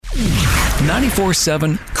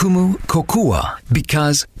94.7 Kumu Kokua,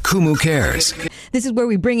 because Kumu cares. This is where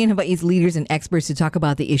we bring in Hawaii's leaders and experts to talk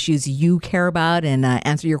about the issues you care about and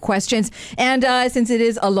answer your questions. And since it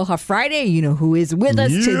is Aloha Friday, you know who is with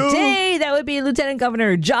us today. That would be Lieutenant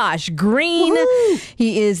Governor Josh Green. Woo-hoo!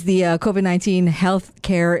 He is the COVID-19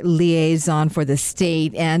 healthcare liaison for the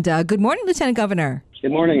state. And good morning, Lieutenant Governor.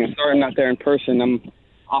 Good morning. I'm sorry I'm not there in person. I'm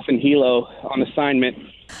off in Hilo on assignment.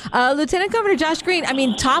 Lieutenant Governor Josh Green, I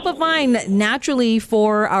mean, top of mind naturally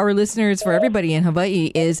for our listeners, for everybody in Hawaii,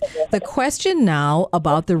 is the question now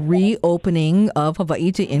about the reopening of Hawaii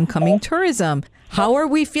to incoming tourism. How are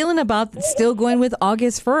we feeling about still going with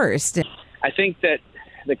August 1st? I think that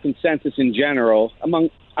the consensus in general, I'm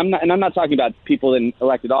not talking about people in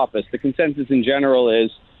elected office, the consensus in general is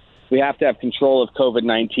we have to have control of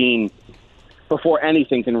COVID-19 before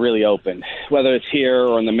anything can really open, whether it's here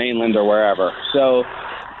or on the mainland or wherever. So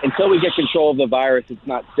until we get control of the virus, it's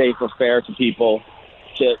not safe or fair to people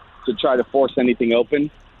to try to force anything open.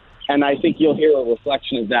 And I think you'll hear a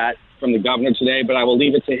reflection of that from the governor today, but I will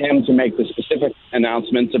leave it to him to make the specific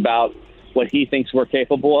announcements about what he thinks we're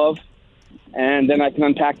capable of. And then I can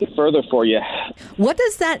unpack it further for you. What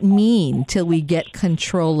does that mean till we get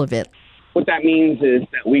control of it? What that means is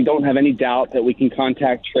that we don't have any doubt that we can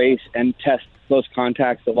contact, trace, and test close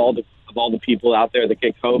contacts of all the people out there that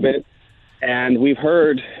get COVID. And we've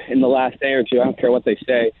heard in the last day or two, I don't care what they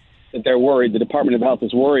say, that they're worried. The Department of Health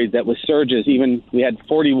is worried that with surges, even we had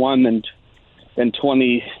 41 and then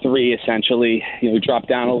 23 essentially, dropped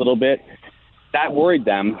down a little bit. That worried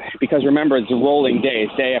them because remember, it's a rolling day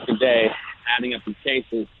after day, adding up the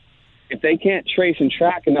cases. If they can't trace and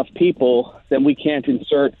track enough people, then we can't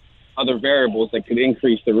insert other variables that could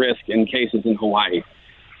increase the risk in cases in Hawaii.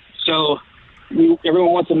 So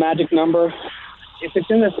everyone wants a magic number. If it's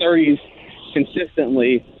in the 30s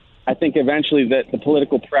consistently, I think eventually that the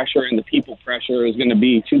political pressure and the people pressure is going to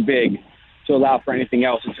be too big to allow for anything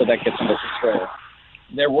else until that gets under control.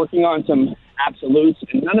 They're working on some absolutes,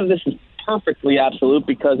 and none of this is perfectly absolute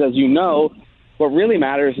because, as you know, what really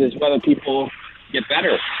matters is whether people get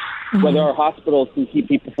better, whether our hospitals can keep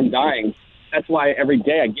people from dying. That's why every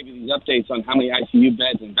day I give you these updates on how many ICU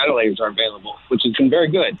beds and ventilators are available, which has been very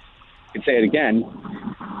good. I can say it again.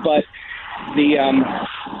 But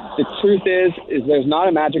the truth is there's not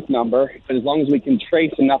a magic number, but as long as we can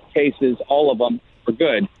trace enough cases, all of them, we're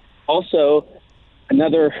good. Also,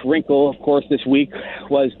 another wrinkle, of course, this week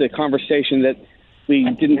was the conversation that we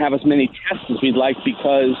didn't have as many tests as we'd like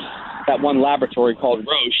because that one laboratory called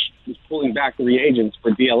Roche was pulling back the reagents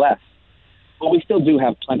for DLS. But we still do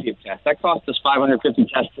have plenty of tests. That cost us 550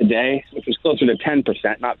 tests a day, which was closer to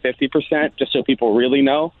 10%, not 50%, just so people really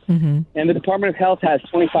know. Mm-hmm. And the Department of Health has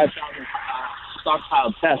 25,000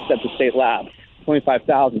 stockpiled tests at the state lab,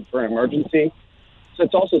 25,000 for an emergency. So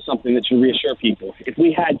it's also something that should reassure people. If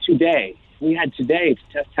we had today to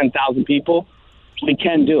test 10,000 people, we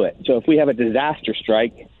can do it. So if we have a disaster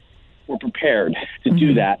strike, we're prepared to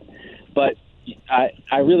do that. But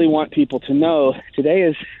I really want people to know today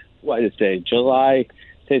is, what is today?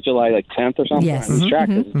 Today's July like 10th or something? Yes. I'm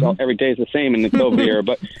distracted. Every day is the same in the COVID era.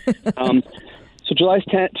 But so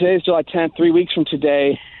today's July 10th. 3 weeks from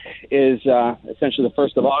today is essentially the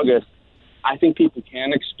 1st of August. I think people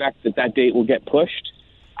can expect that date will get pushed.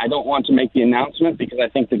 I don't want to make the announcement because I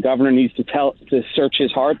think the governor needs to search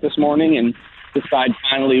his heart this morning and decide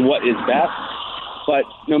finally what is best. But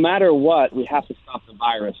no matter what, we have to stop the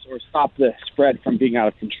virus or stop the spread from being out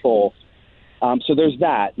of control. So there's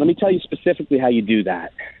that. Let me tell you specifically how you do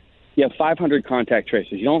that. You have 500 contact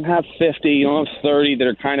tracers. You don't have 50. You don't have 30 that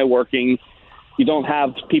are kind of working. You don't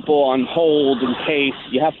have people on hold in case.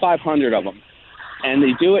 You have 500 of them. And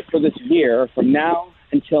they do it for this year from now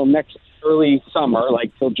until next early summer,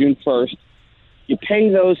 like till June 1st. You pay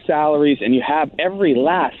those salaries and you have every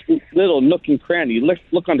last little nook and cranny. You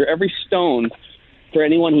look under every stone for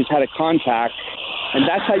anyone who's had a contact. And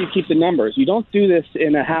that's how you keep the numbers. You don't do this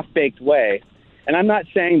in a half-baked way. And I'm not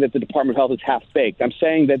saying that the Department of Health is half-baked. I'm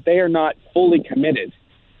saying that they are not fully committed.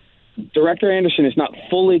 Director Anderson is not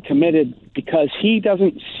fully committed because he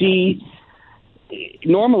doesn't see –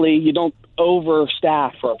 normally you don't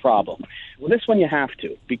overstaff for a problem. Well, this one you have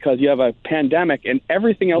to because you have a pandemic and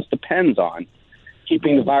everything else depends on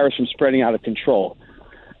keeping the virus from spreading out of control.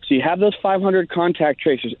 So you have those 500 contact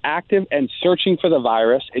tracers active and searching for the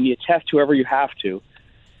virus, and you test whoever you have to.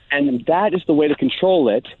 And that is the way to control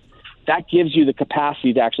it. That gives you the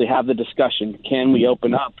capacity to actually have the discussion. Can we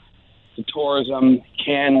open up to tourism?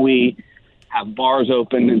 Can we have bars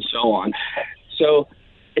open and so on? So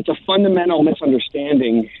it's a fundamental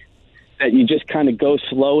misunderstanding that you just kind of go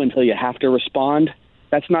slow until you have to respond.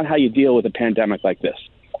 That's not how you deal with a pandemic like this.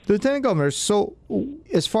 Lieutenant Governor, so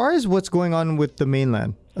as far as what's going on with the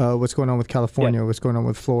mainland, what's going on with California, what's going on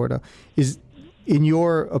with Florida, in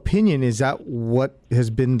your opinion, is that what has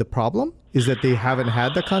been the problem? Is that they haven't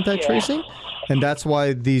had the contact tracing, and that's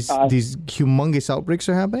why these humongous outbreaks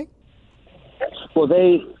are happening? Well,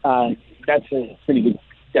 that's a pretty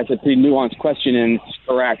nuanced question, and it's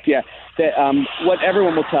correct. Yeah, what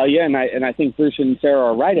everyone will tell you, and I think Bruce and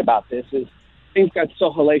Sarah are right about this, is things got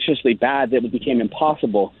so hellaciously bad that it became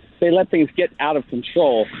impossible. They let things get out of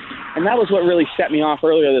control, and that was what really set me off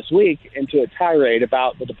earlier this week into a tirade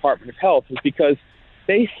about the Department of Health, is because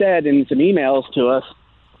they said in some emails to us,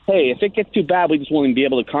 hey, if it gets too bad, we just won't even be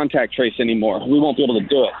able to contact trace anymore. We won't be able to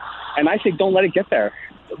do it. And I say, don't let it get there.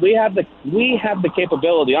 We have the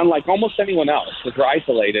capability, unlike almost anyone else, because we're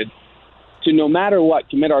isolated, to no matter what,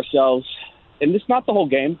 commit ourselves. And it's not the whole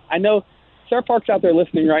game. I know Sarah Park's out there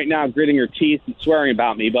listening right now, gritting her teeth and swearing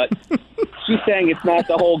about me, but she's saying it's not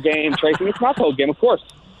the whole game, tracing. It's not the whole game, of course.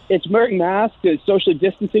 It's wearing masks, it's socially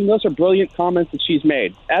distancing. Those are brilliant comments that she's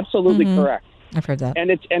made. Absolutely correct. I've heard that.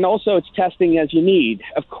 And also it's testing as you need.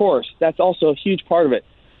 Of course, that's also a huge part of it.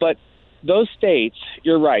 But those states,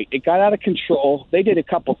 you're right, it got out of control. They did a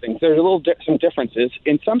couple things. There's some differences.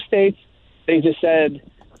 In some states, they just said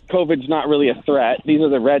COVID's not really a threat. These are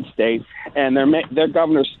the red states, and their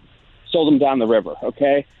governors sold them down the river,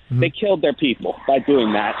 okay? They killed their people by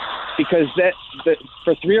doing that, because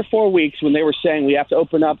for 3 or 4 weeks when they were saying we have to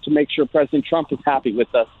open up to make sure President Trump is happy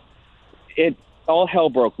with us, all hell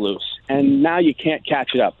broke loose, and now you can't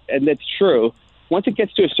catch it up. And that's true. Once it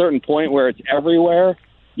gets to a certain point where it's everywhere,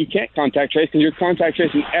 you can't contact trace because you're contact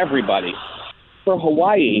tracing everybody. For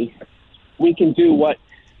Hawaii, we can do what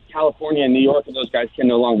California and New York and those guys can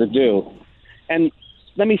no longer do. And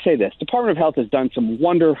let me say this. Department of Health has done some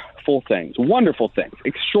wonderful things,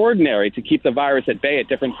 extraordinary to keep the virus at bay at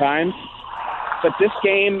different times. But this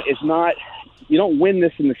game is not, you don't win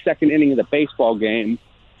this in the second inning of the baseball game.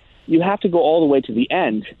 You have to go all the way to the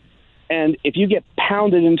end. And if you get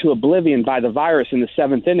pounded into oblivion by the virus in the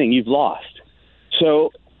seventh inning, you've lost.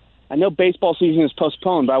 So I know baseball season is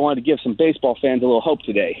postponed, but I wanted to give some baseball fans a little hope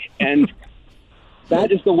today. And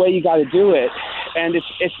that is the way you got to do it. And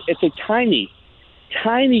it's a tiny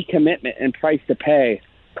commitment and price to pay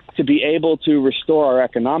to be able to restore our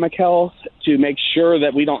economic health, to make sure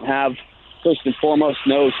that we don't have, first and foremost,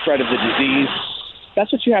 no spread of the disease. That's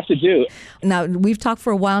what you have to do. Now, we've talked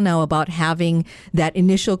for a while now about having that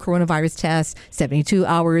initial coronavirus test, 72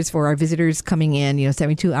 hours for our visitors coming in,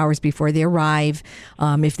 72 hours before they arrive.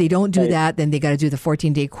 If they don't do that, then they got to do the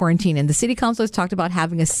 14-day quarantine. And the city council has talked about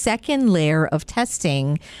having a second layer of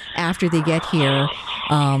testing after they get here,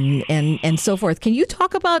 and so forth. Can you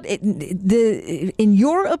talk about, in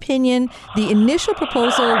your opinion, the initial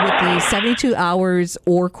proposal with the 72 hours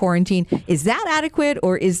or quarantine, is that adequate,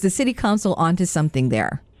 or is the city council onto something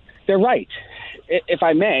there? They're right. If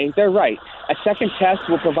I may, they're right. A second test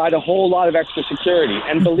will provide a whole lot of extra security.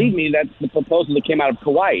 And believe me, that's the proposal that came out of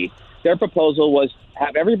Kauai. Their proposal was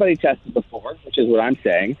have everybody tested before, which is what I'm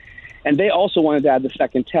saying. And they also wanted to add the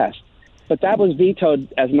second test. But that was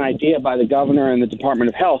vetoed as an idea by the governor and the Department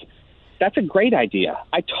of Health. That's a great idea.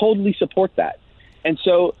 I totally support that. And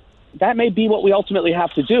so that may be what we ultimately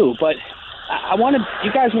have to do. But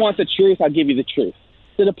you guys want the truth, I'll give you the truth.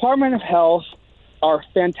 The Department of Health are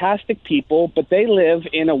fantastic people, but they live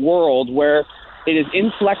in a world where it is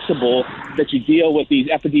inflexible that you deal with these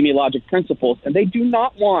epidemiologic principles, and they do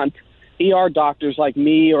not want ER doctors like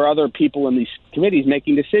me or other people in these committees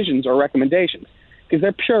making decisions or recommendations, because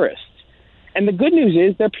they're purists. And the good news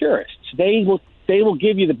is they're purists. They will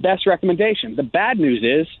give you the best recommendation. The bad news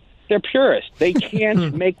is they're purists. They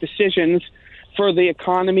can't make decisions for the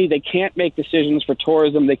economy. They can't make decisions for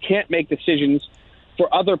tourism. They can't make decisions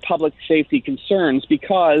for other public safety concerns,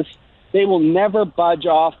 because they will never budge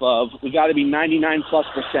off of, we got to be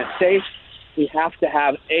 99+% safe. We have to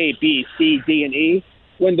have A, B, C, D, and E,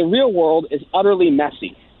 when the real world is utterly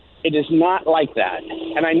messy. It is not like that.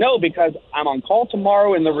 And I know because I'm on call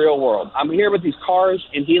tomorrow in the real world. I'm here with these cars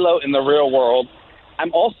in Hilo in the real world. I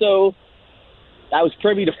was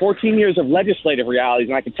privy to 14 years of legislative realities,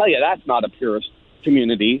 and I can tell you that's not a purist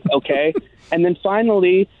community, okay? And then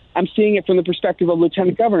finally, I'm seeing it from the perspective of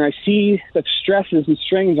Lieutenant Governor. I see the stresses and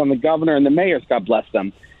strains on the governor and the mayors, God bless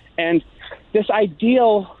them. And this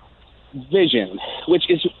ideal vision, which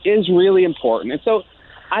is really important. And so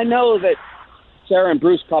I know that Sarah and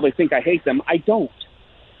Bruce probably think I hate them. I don't.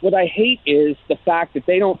 What I hate is the fact that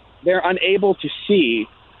they're unable to see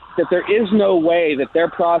that there is no way that their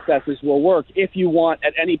processes will work if you want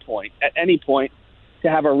at any point, to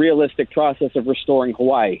have a realistic process of restoring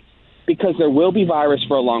Hawaii. Because there will be virus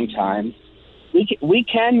for a long time. we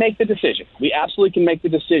can make the decision. We absolutely can make the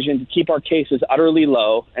decision to keep our cases utterly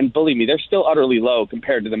low. And believe me, they're still utterly low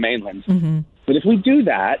compared to the mainland. Mm-hmm. But if we do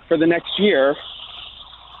that for the next year,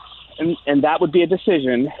 and that would be a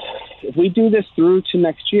decision, if we do this through to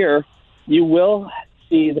next year, you will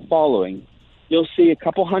see the following. You'll see a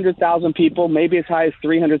couple 100,000 people, maybe as high as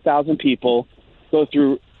 300,000 people, go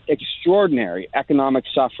through extraordinary economic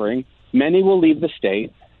suffering. Many will leave the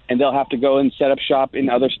state, and they'll have to go and set up shop in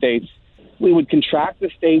other states. We would contract the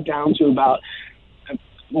state down to about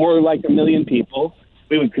more like 1 million people.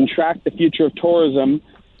 We would contract the future of tourism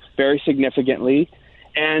very significantly.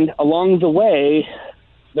 And along the way,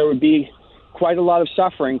 there would be quite a lot of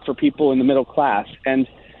suffering for people in the middle class. And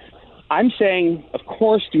I'm saying, of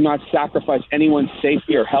course, do not sacrifice anyone's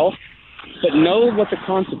safety or health, but know what the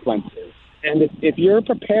consequence is. And if you're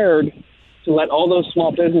prepared to let all those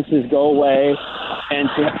small businesses go away and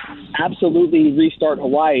to absolutely restart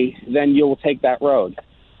Hawaii, then you'll take that road.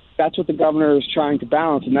 That's what the governor is trying to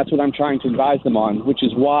balance, and that's what I'm trying to advise them on, which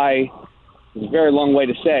is why, it's a very long way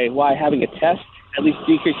to say, why having a test at least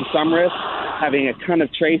decreases some risk, having a ton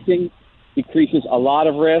of tracing decreases a lot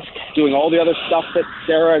of risk, doing all the other stuff that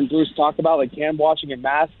Sarah and Bruce talk about, like hand washing and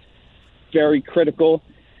masks, very critical.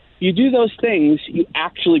 You do those things, you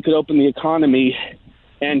actually could open the economy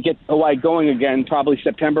and get Hawaii going again probably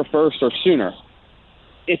September 1st or sooner.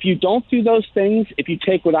 If you don't do those things, if you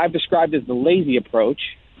take what I've described as the lazy approach,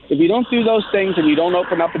 if you don't do those things and you don't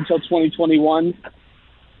open up until 2021,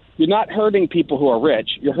 you're not hurting people who are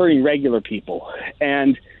rich. You're hurting regular people,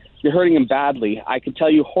 and you're hurting them badly. I could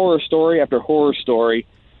tell you horror story after horror story,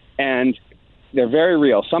 and they're very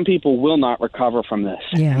real. Some people will not recover from this,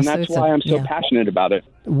 and that's why I'm so passionate about it.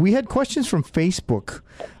 We had questions from Facebook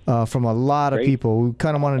from a lot of people. We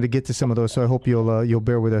kind of wanted to get to some of those, so I hope you'll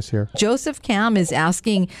bear with us here. Joseph Cam is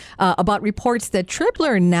asking about reports that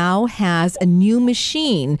Tripler now has a new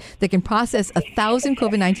machine that can process 1,000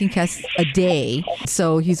 COVID-19 tests a day.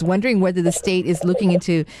 So he's wondering whether the state is looking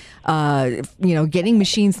into, getting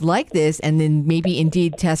machines like this, and then maybe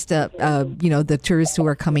indeed test, the tourists who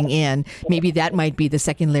are coming in. Maybe that might be the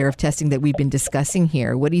second layer of testing that we've been discussing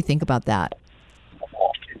here. What do you think about that?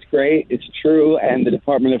 Great. It's true. And the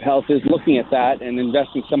Department of Health is looking at that and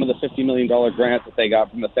investing some of the $50 million grant that they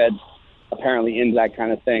got from the feds apparently into that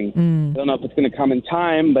kind of thing. I don't know if it's going to come in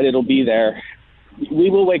time, but it'll be there. We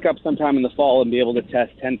will wake up sometime in the fall and be able to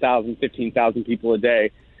test 10,000, 15,000 people a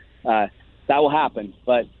day. That will happen,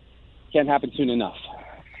 but can't happen soon enough.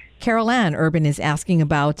 Carol Ann Urban is asking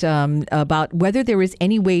about whether there is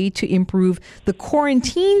any way to improve the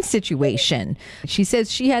quarantine situation. She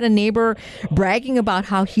says she had a neighbor bragging about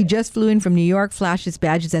how he just flew in from New York, flashed his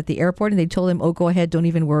badges at the airport, and they told him, "Oh, go ahead, don't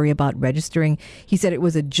even worry about registering." He said it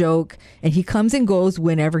was a joke, and he comes and goes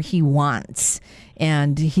whenever he wants.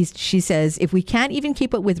 And she says, if we can't even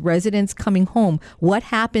keep up with residents coming home, what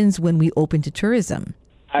happens when we open to tourism?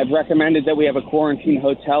 I've recommended that we have a quarantine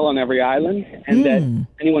hotel on every island, and that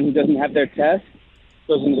anyone who doesn't have their test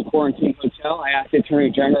goes into the quarantine hotel. I asked the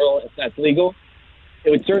Attorney General if that's legal. It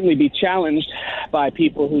would certainly be challenged by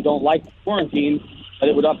people who don't like quarantine, but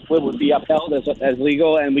it would be upheld as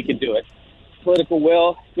legal, and we could do it. Political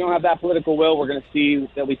will. If we don't have that political will, we're going to see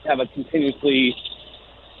that we have a continuously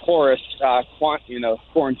porous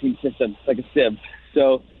quarantine system, like a sieve.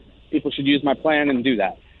 So people should use my plan and do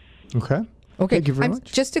that. Okay. Okay, thank you very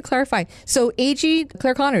much. Just to clarify, so AG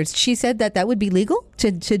Claire Connors, she said that would be legal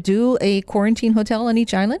to do a quarantine hotel on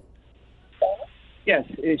each island? Yes,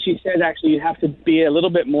 she said actually you have to be a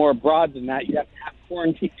little bit more broad than that. You have to have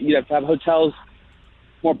quarantine. You have to have hotels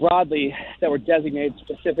more broadly that were designated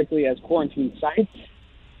specifically as quarantine sites.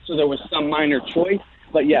 So there was some minor choice,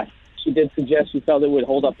 but yes, she did suggest she felt it would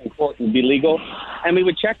hold up in court and be legal, and we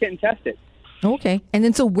would check it and test it. Okay, and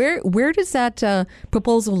then so where does that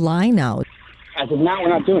proposal lie now? As of now, we're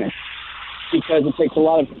not doing it because it takes a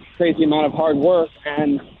lot of crazy amount of hard work,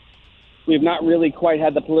 and we've not really quite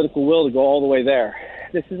had the political will to go all the way there.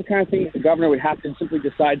 This is the kind of thing that the governor would have to simply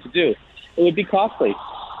decide to do. It would be costly,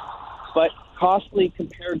 but costly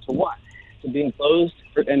compared to what? To being closed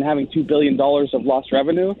and having $2 billion of lost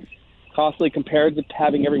revenue? Costly compared to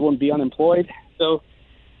having everyone be unemployed? So,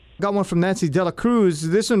 got one from Nancy Dela Cruz.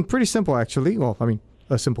 This one pretty simple, actually. Well, I mean,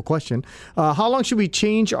 a simple question. How long should we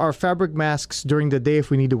change our fabric masks during the day if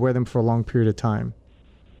we need to wear them for a long period of time?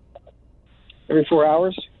 Every 4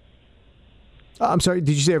 hours. I'm sorry,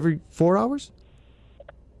 did you say every 4 hours?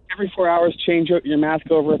 Every 4 hours, change your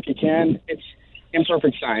mask over if you can. It's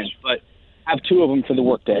imperfect science, but have 2 of them for the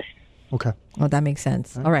workday. Okay. Oh, that makes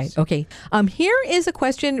sense. Nice. All right. Okay. Here is a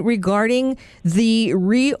question regarding the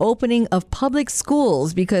reopening of public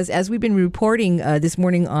schools, because as we've been reporting this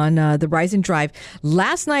morning on the Rise and Drive,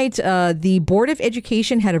 last night the Board of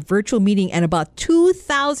Education had a virtual meeting, and about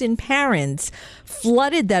 2,000 parents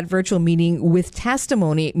flooded that virtual meeting with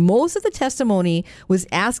testimony. Most of the testimony was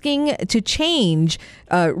asking to change.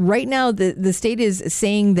 Right now, the state is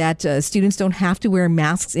saying that students don't have to wear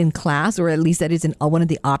masks in class, or at least that is one of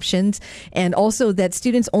the options. And also that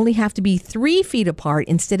students only have to be 3 feet apart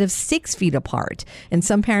instead of 6 feet apart. And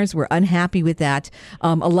some parents were unhappy with that.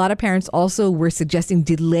 A lot of parents also were suggesting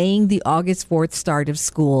delaying the August 4th start of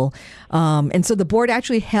school. And so the board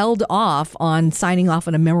actually held off on signing off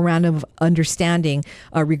on a memorandum of understanding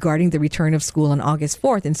regarding the return of school on August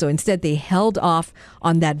 4th. And so instead they held off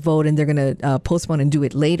on that vote, and they're going to postpone and do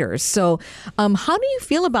it later. So how do you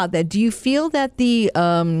feel about that? Do you feel that the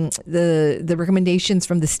recommendations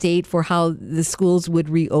from the state for how the schools would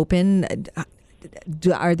reopen,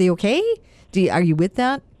 are they okay? Are you with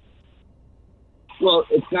that? Well,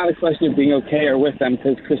 it's not a question of being okay or with them,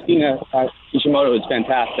 because Christina Kishimoto is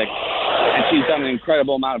fantastic, and she's done an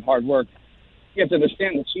incredible amount of hard work. You have to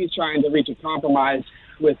understand that she's trying to reach a compromise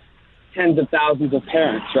with tens of thousands of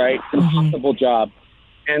parents, right? It's an impossible job,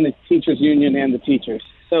 and the teachers union and the teachers.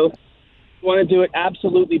 So you want to do it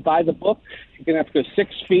absolutely by the book. You're going to have to go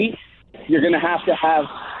 6 feet. You're going to have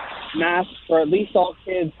masks for at least all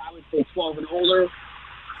kids, I would say 12 and older.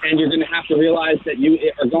 And you're going to have to realize that you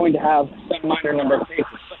are going to have some minor number of cases.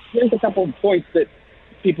 But here's a couple of points that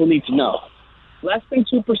people need to know. Less than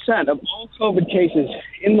 2% of all COVID cases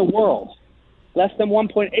in the world, less than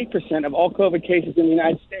 1.8% of all COVID cases in the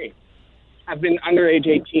United States have been under age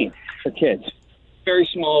 18 for kids. Very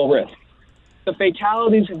small risk. The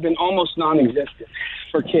fatalities have been almost non-existent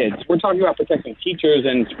for kids. We're talking about protecting teachers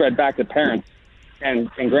and spread back to parents and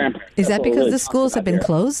grandparents. Is that because the schools have been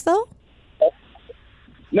closed, though?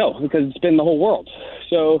 No, because it's been the whole world.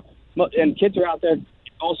 So, and kids are out there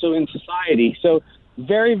also in society. So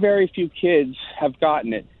very, very few kids have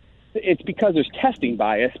gotten it. It's because there's testing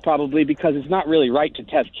bias, probably because it's not really right to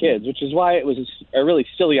test kids, which is why it was a really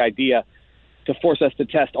silly idea to force us to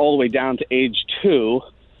test all the way down to age 2.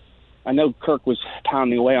 I know Kirk was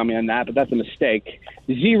pounding away on me on that, but that's a mistake.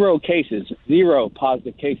 0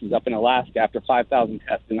 positive cases up in Alaska after 5,000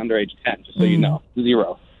 tests in under age 10, just so you know,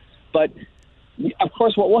 0. But of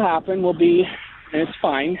course, what will happen will be, and it's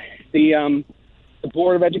fine, the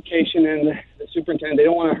Board of Education and the superintendent, they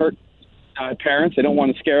don't want to hurt parents. They don't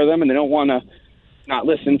want to scare them, and they don't want to not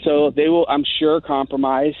listen. So they will, I'm sure,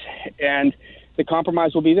 compromise. And the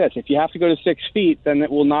compromise will be this. If you have to go to 6 feet, then it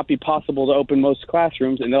will not be possible to open most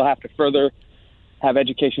classrooms, and they'll have to further have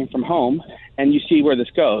education from home. And you see where this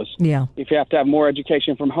goes. Yeah. If you have to have more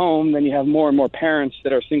education from home, then you have more and more parents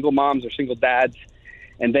that are single moms or single dads,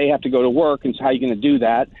 and they have to go to work, and so how are you going to do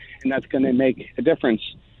that? And that's going to make a difference.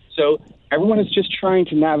 So everyone is just trying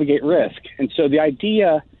to navigate risk. And so the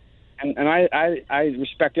idea, and I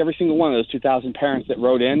respect every single one of those 2,000 parents that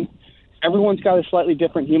wrote in, everyone's got a slightly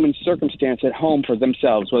different human circumstance at home for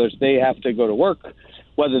themselves, whether they have to go to work,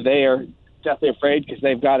 whether they are deathly afraid because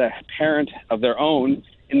they've got a parent of their own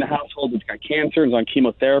in the household that's got cancer and is on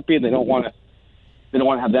chemotherapy, and they don't want to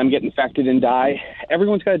have them get infected and die.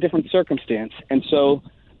 Everyone's got a different circumstance. And so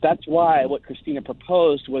that's why what Christina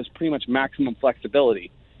proposed was pretty much maximum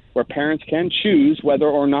flexibility, where parents can choose whether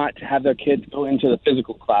or not to have their kids go into the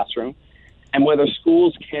physical classroom, and whether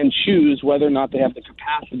schools can choose whether or not they have the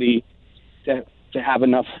capacity to have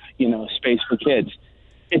enough, space for kids.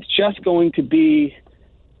 It's just going to be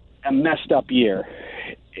a messed up year.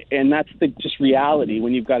 And that's just reality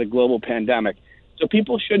when you've got a global pandemic. So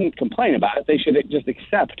people shouldn't complain about it. They should just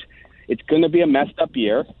accept it's going to be a messed up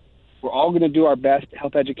year. We're all going to do our best to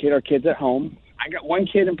help educate our kids at home. I got one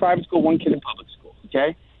kid in private school, one kid in public school,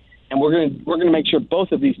 okay? And we're going to make sure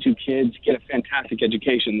both of these two kids get a fantastic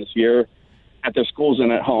education this year at their schools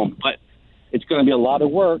and at home. But it's going to be a lot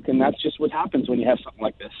of work, and that's just what happens when you have something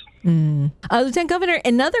like this. Lieutenant Governor,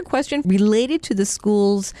 another question related to the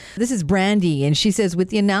schools. This is Brandy, and she says, with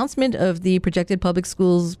the announcement of the projected public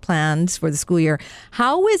schools plans for the school year,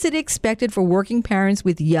 how is it expected for working parents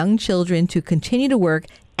with young children to continue to work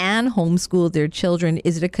and homeschool their children?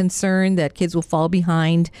 Is it a concern that kids will fall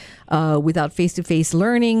behind without face-to-face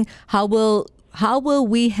learning? How will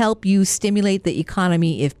we help you stimulate the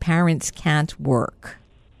economy if parents can't work?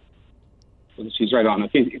 She's right on.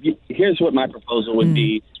 Okay, here's what my proposal would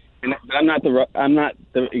be, and I'm not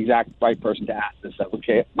the exact right person to ask this of.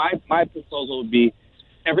 Okay, my proposal would be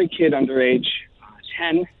every kid under age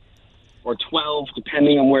 10 or 12,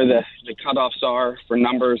 depending on where the cutoffs are for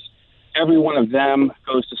numbers, Every one of them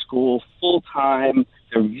goes to school full time.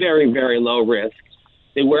 They're very, very low risk.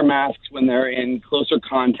 They wear masks when they're in closer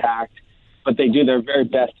contact, but they do their very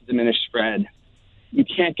best to diminish spread. You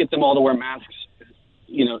can't get them all to wear masks,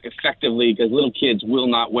 effectively, because little kids will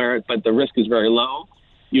not wear it, but the risk is very low.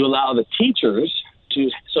 You allow the teachers to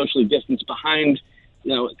socially distance behind,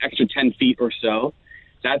 extra 10 feet or so.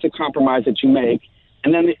 That's a compromise that you make.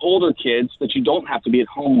 And then the older kids that you don't have to be at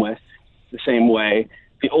home with the same way,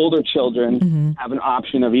 the older children have an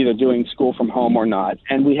option of either doing school from home or not.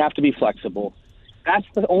 And we have to be flexible. That's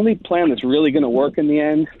the only plan that's really going to work in the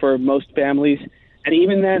end for most families. And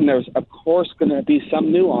even then, there's, of course, going to be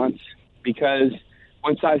some nuance because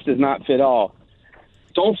one size does not fit all.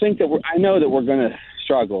 Don't think that I know that we're going to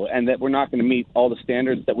struggle and that we're not going to meet all the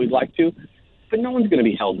standards that we'd like to, but no one's going to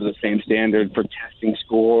be held to the same standard for testing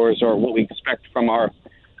scores or what we expect from our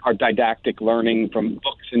didactic learning from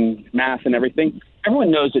books and math and everything.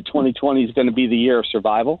 Everyone knows that 2020 is going to be the year of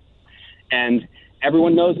survival, and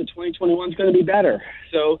everyone knows that 2021 is going to be better.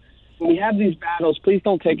 So when we have these battles, please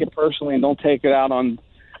don't take it personally and don't take it out on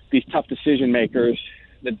these tough decision makers.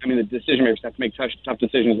 The decision makers have to make tough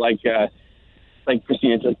decisions like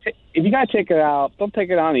Christina says. If you got to take it out, don't take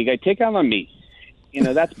it on you. You got to take it out on me.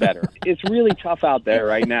 That's better. It's really tough out there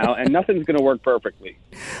right now, and nothing's going to work perfectly.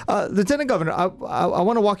 Lieutenant Governor, I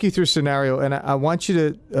want to walk you through a scenario, and I want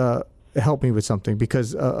you to help me with something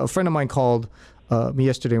because a friend of mine called me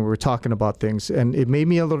yesterday and we were talking about things, and it made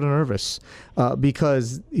me a little nervous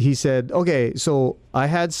because he said, okay, so I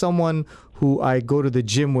had someone who I go to the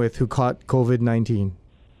gym with who caught COVID-19,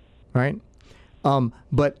 right?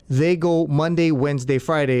 But they go Monday, Wednesday,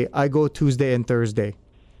 Friday. I go Tuesday and Thursday.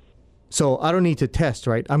 So I don't need to test,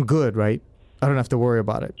 right? I'm good, right? I don't have to worry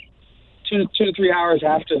about it. 2 to 3 hours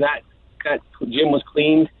after that gym was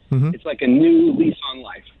cleaned, it's like a new lease on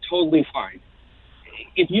life. Totally fine.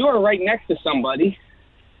 If you are right next to somebody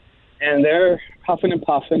and they're huffing and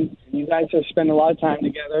puffing, and you guys are spending a lot of time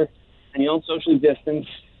together, and you don't socially distance,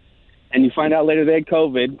 and you find out later they had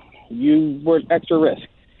COVID, you were at extra risk.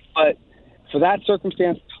 But for that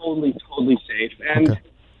circumstance, totally safe. And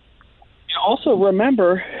also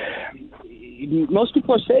remember, most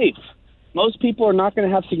people are safe. Most people are not going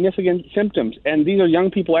to have significant symptoms, and these are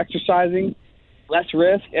young people exercising, less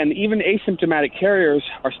risk, and even asymptomatic carriers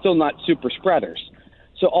are still not super spreaders.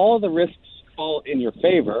 So all of the risks fall in your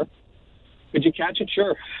favor. Could you catch it?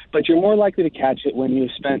 Sure. But you're more likely to catch it when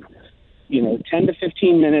you've spent, 10 to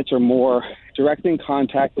 15 minutes or more directly in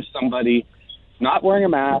contact with somebody, not wearing a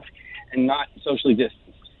mask, and not socially distanced.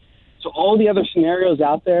 So all the other scenarios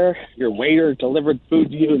out there, your waiter delivered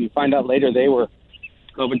food to you and you find out later they were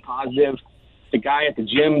COVID positive. The guy at the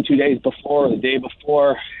gym 2 days before or the day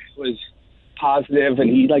before was positive and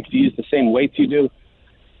he likes to use the same weights you do.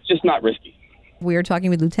 It's just not risky. We are talking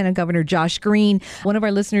with Lieutenant Governor Josh Green. One of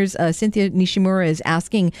our listeners, Cynthia Nishimura, is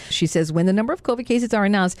asking, she says, when the number of COVID cases are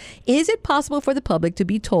announced, is it possible for the public to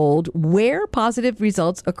be told where positive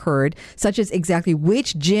results occurred, such as exactly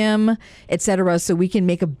which gym, etc., so we can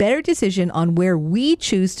make a better decision on where we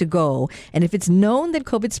choose to go? And if it's known that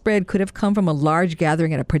COVID spread could have come from a large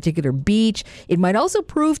gathering at a particular beach, it might also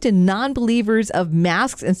prove to non-believers of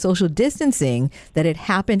masks and social distancing that it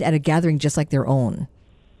happened at a gathering just like their own.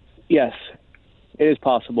 Yes. It is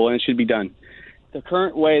possible, and it should be done. The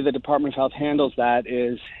current way the Department of Health handles that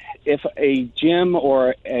is if a gym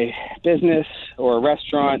or a business or a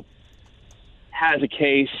restaurant has a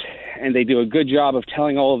case and they do a good job of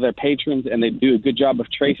telling all of their patrons and they do a good job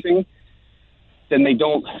of tracing, then they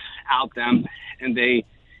don't out them and they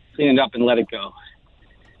clean it up and let it go.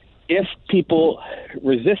 If people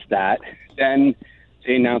resist that, then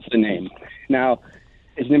they announce the name. Now,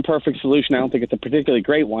 it's an imperfect solution. I don't think it's a particularly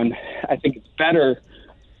great one. I think it's better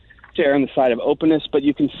to err on the side of openness, but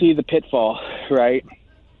you can see the pitfall, right?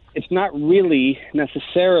 It's not really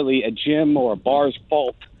necessarily a gym or a bar's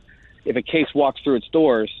fault if a case walks through its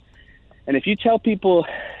doors. And if you tell people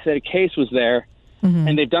that a case was there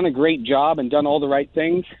and they've done a great job and done all the right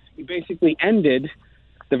things, you basically ended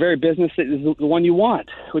the very business that is the one you want,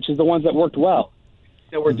 which is the ones that worked well,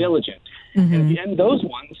 that were diligent. And if you end those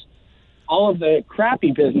ones, all of the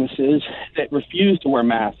crappy businesses that refuse to wear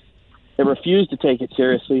masks, that refuse to take it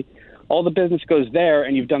seriously, all the business goes there,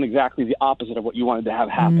 and you've done exactly the opposite of what you wanted to have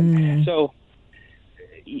happen. So,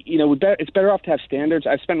 it's better off to have standards.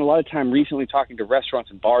 I've spent a lot of time recently talking to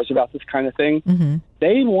restaurants and bars about this kind of thing.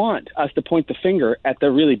 They want us to point the finger at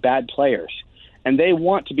the really bad players, and they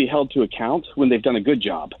want to be held to account when they've done a good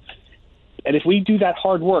job. And if we do that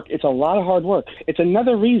hard work, it's a lot of hard work. It's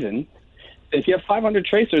another reason if you have 500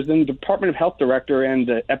 tracers, then the Department of Health director and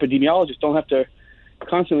the epidemiologist don't have to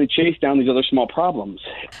constantly chase down these other small problems.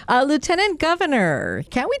 Lieutenant Governor,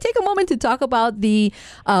 can we take a moment to talk about the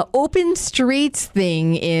open streets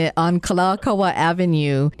thing on Kalakaua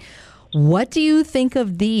Avenue? What do you think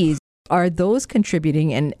of these? Are those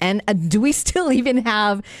contributing? And do we still even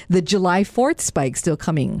have the July 4th spike still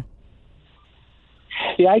coming?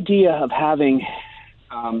 The idea of having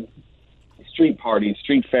street parties,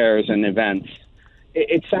 street fairs, and events,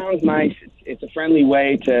 it sounds nice. It's a friendly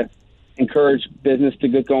way to encourage business to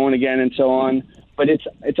get going again and so on, but it's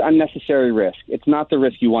unnecessary risk. It's not the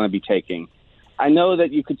risk you want to be taking. I know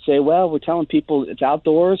that you could say, well, we're telling people it's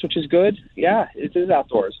outdoors, which is good. Yeah, it is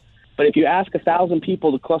outdoors. But if you ask 1,000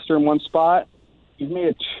 people to cluster in one spot, you've made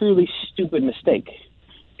a truly stupid mistake.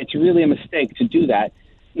 It's really a mistake to do that.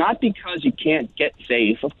 Not because you can't get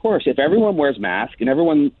safe. Of course, if everyone wears masks and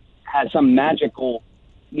everyone has some magical,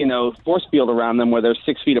 force field around them where they're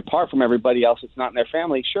 6 feet apart from everybody else that's not in their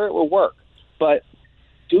family, sure, it will work. But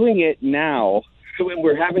doing it now, when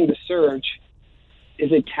we're having the surge,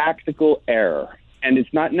 is a tactical error, and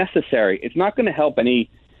it's not necessary. It's not going to help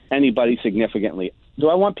anybody significantly. Do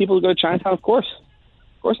I want people to go to Chinatown? Of course.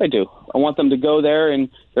 Of course I do. I want them to go there in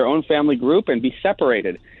their own family group and be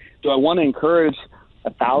separated. Do I want to encourage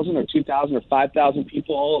 1,000 or 2,000 or 5,000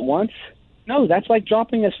 people all at once? No, that's like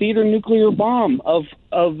dropping a theater nuclear bomb of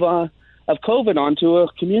COVID onto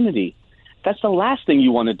a community. That's the last thing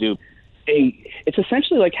you want to do. It's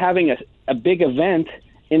essentially like having a big event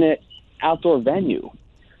in an outdoor venue.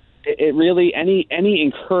 It really, any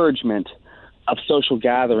encouragement of social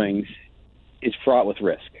gatherings is fraught with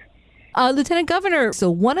risk. Lieutenant Governor,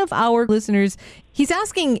 so one of our listeners, he's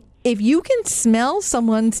asking, if you can smell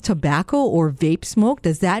someone's tobacco or vape smoke,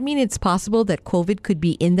 does that mean it's possible that COVID could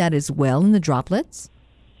be in that as well, in the droplets?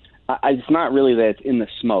 It's not really that it's in the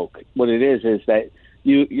smoke. What it is that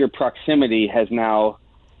your proximity has now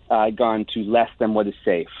gone to less than what is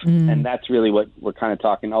safe. And that's really what we're kind of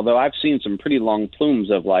talking. Although I've seen some pretty long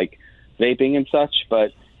plumes of like vaping and such,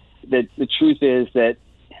 but the truth is that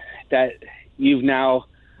you're now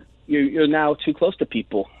too close to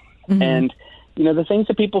people. And the things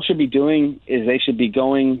that people should be doing is they should be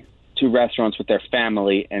going to restaurants with their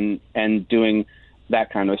family and doing that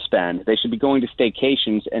kind of spend. They should be going to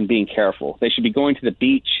staycations and being careful. They should be going to the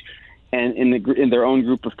beach and in their own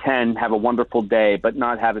group of 10 have a wonderful day, but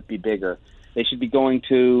not have it be bigger. They should be going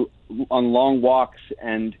on long walks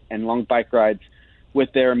and long bike rides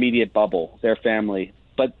with their immediate bubble, their family.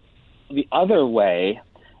 But the other way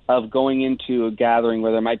of going into a gathering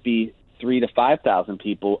where there might be 3,000 to 5,000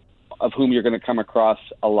 people, of whom you're going to come across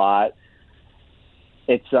a lot,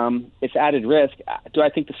 it's added risk. Do I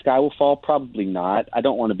think the sky will fall? Probably not. I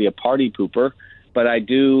don't want to be a party pooper, but I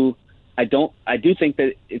do think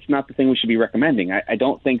that it's not the thing we should be recommending. I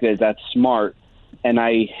don't think that that's smart, and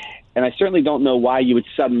I certainly don't know why you would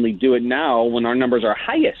suddenly do it now when our numbers are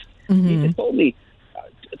highest. You just told me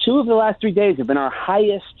 2 of the last 3 days have been our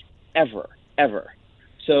highest ever.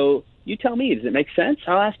 So you tell me, does it make sense?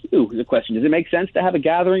 I'll ask you the question. Does it make sense to have a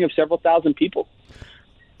gathering of several thousand people?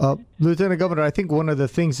 Lieutenant Governor, I think one of the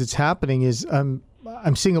things that's happening is I'm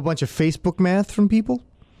seeing a bunch of Facebook math from people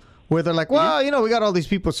where they're like, well, we got all these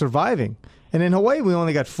people surviving. And in Hawaii, we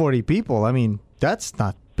only got 40 people. I mean, that's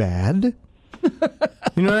not bad.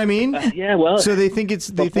 You know what I mean? Yeah, well. So they think it's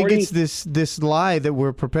this lie that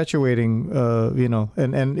we're perpetuating,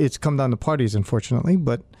 and it's come down to parties, unfortunately,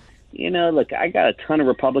 but look, I got a ton of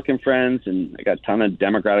Republican friends and I got a ton of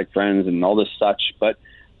Democratic friends and all this such, but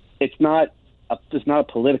it's not a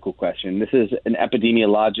political question. This is an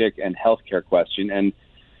epidemiologic and healthcare question. And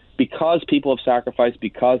because people have sacrificed,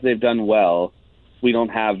 because they've done well, we don't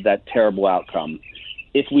have that terrible outcome.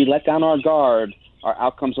 If we let down our guard, our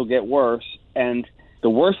outcomes will get worse. And the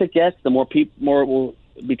worse it gets, the more it will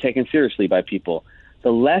be taken seriously by people.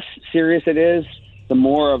 The less serious it is, the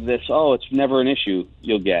more of this, it's never an issue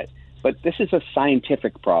you'll get. But this is a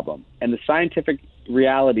scientific problem. And the scientific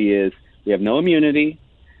reality is we have no immunity.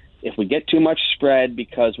 If we get too much spread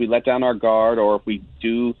because we let down our guard, or if we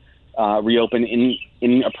do reopen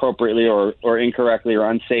inappropriately or incorrectly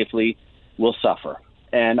or unsafely, we'll suffer.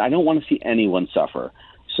 And I don't want to see anyone suffer.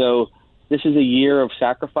 So this is a year of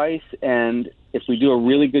sacrifice. And if we do a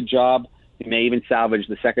really good job, we may even salvage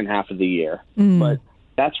the second half of the year. But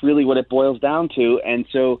that's really what it boils down to. And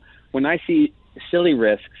so when I see silly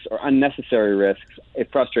risks or unnecessary risks, it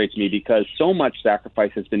frustrates me because so much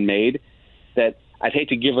sacrifice has been made that I'd hate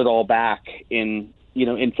to give it all back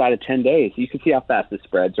inside of 10 days. You can see how fast this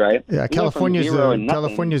spreads, right? Yeah,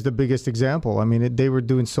 California's the biggest example. I mean, they were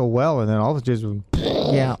doing so well, and then all of a sudden,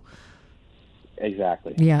 yeah.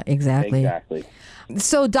 Exactly. Yeah, exactly. Exactly.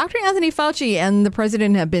 So Dr. Anthony Fauci and the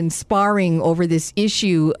president have been sparring over this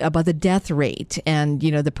issue about the death rate, and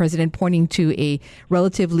the president pointing to a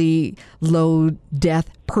relatively low death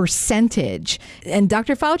percentage. And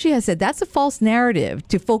Dr. Fauci has said that's a false narrative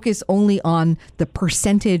to focus only on the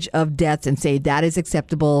percentage of deaths and say that is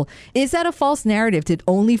acceptable. Is that a false narrative to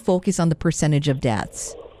only focus on the percentage of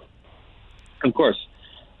deaths? Of course.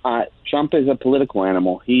 Trump is a political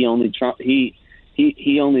animal. He only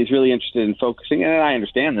is really interested in focusing, and I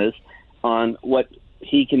understand this, on what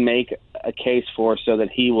he can make a case for so that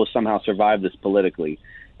he will somehow survive this politically.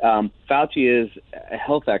 Fauci is a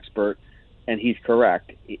health expert, and he's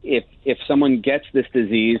correct. If someone gets this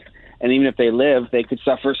disease, and even if they live, they could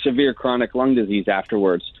suffer severe chronic lung disease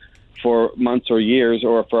afterwards for months or years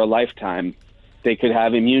or for a lifetime. They could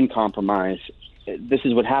have immune compromise. This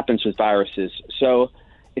is what happens with viruses. So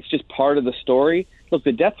it's just part of the story. Look,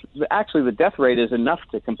 the death rate is enough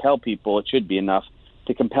to compel people. It should be enough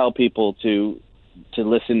to compel people to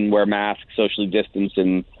listen, wear masks, socially distance,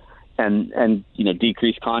 and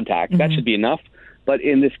decrease contact. Mm-hmm. That should be enough. But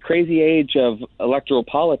in this crazy age of electoral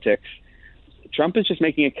politics, Trump is just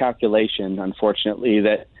making a calculation, unfortunately,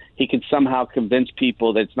 that he could somehow convince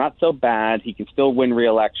people that it's not so bad. He can still win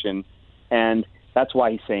re-election, and that's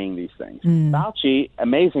why he's saying these things. Fauci,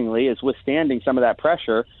 amazingly, is withstanding some of that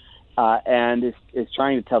pressure and is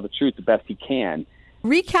trying to tell the truth the best he can.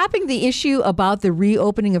 Recapping the issue about the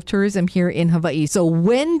reopening of tourism here in Hawaii. So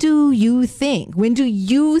when do you think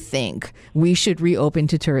we should reopen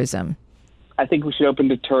to tourism? I think we should open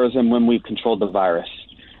to tourism when we've controlled the virus.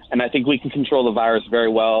 And I think we can control the virus very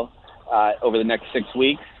well over the next 6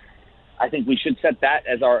 weeks. I think we should set that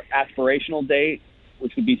as our aspirational date,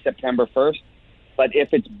 which would be September 1st. But if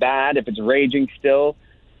it's bad, if it's raging still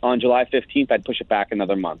on July 15th, I'd push it back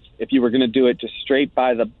another month. If you were going to do it just straight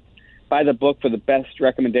by the book for the best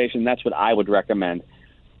recommendation, that's what I would recommend.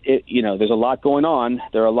 There's a lot going on.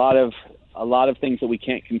 There are a lot of things that we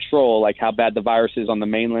can't control, like how bad the virus is on the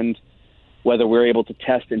mainland. Whether we're able to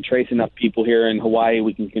test and trace enough people here in Hawaii,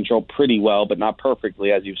 we can control pretty well, but not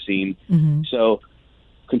perfectly, as you've seen. Mm-hmm. So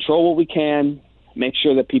control what we can, make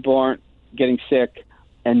sure that people aren't getting sick,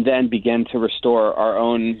 and then begin to restore our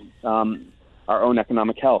own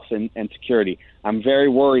economic health and security. I'm very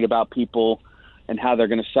worried about people and how they're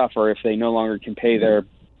going to suffer if they no longer can pay their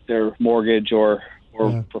mortgage or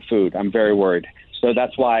for food. I'm very worried. So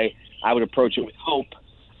that's why I would approach it with hope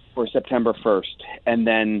for September 1st, and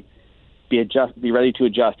then be ready to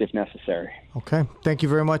adjust if necessary. Okay. Thank you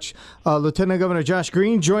very much. Lieutenant Governor Josh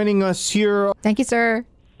Green joining us here. Thank you, sir.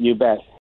 You bet.